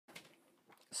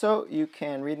So you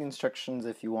can read the instructions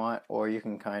if you want, or you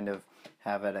can kind of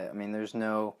have it. I mean, there's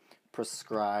no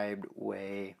prescribed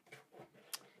way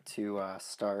to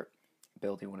start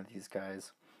building one of these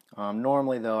guys.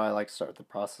 Normally, though, I like to start with the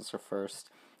processor first.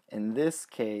 In this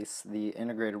case, the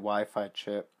integrated Wi-Fi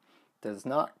chip does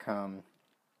not come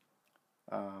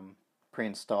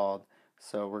pre-installed,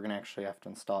 so we're going to actually have to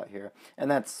install it here. And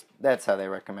that's how they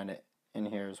recommend it in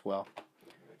here as well.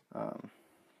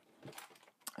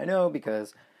 I know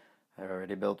because I've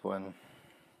already built one.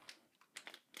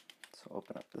 So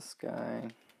open up this guy.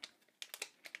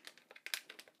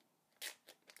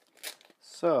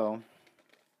 So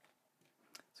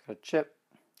it's got a chip,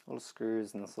 little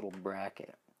screws, and this little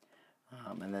bracket.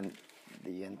 And then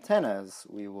the antennas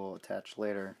we will attach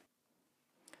later.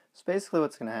 So basically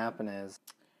what's going to happen is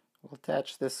we'll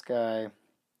attach this guy.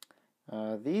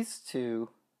 These two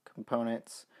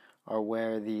components are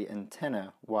where the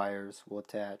antenna wires will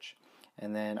attach,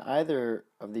 and then either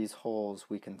of these holes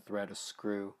we can thread a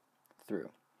screw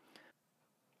through.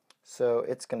 So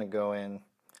it's going to go in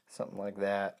something like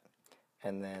that,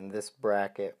 and then this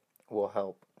bracket will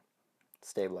help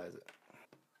stabilize it.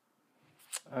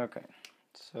 Okay,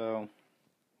 so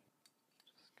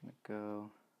just going to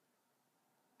go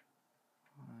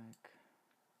like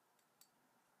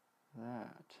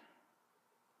that.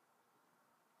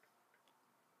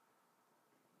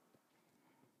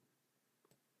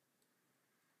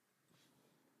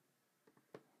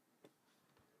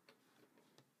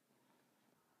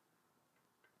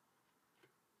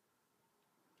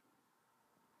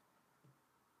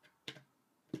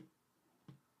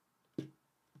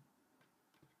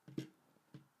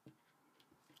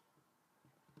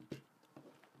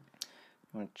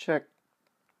 I'm going to check,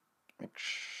 make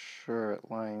sure it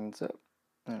lines up,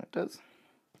 and it does.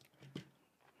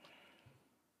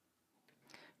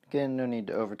 Again, no need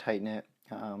to over tighten it,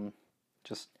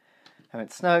 just have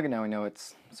it snug, and now we know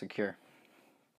it's secure.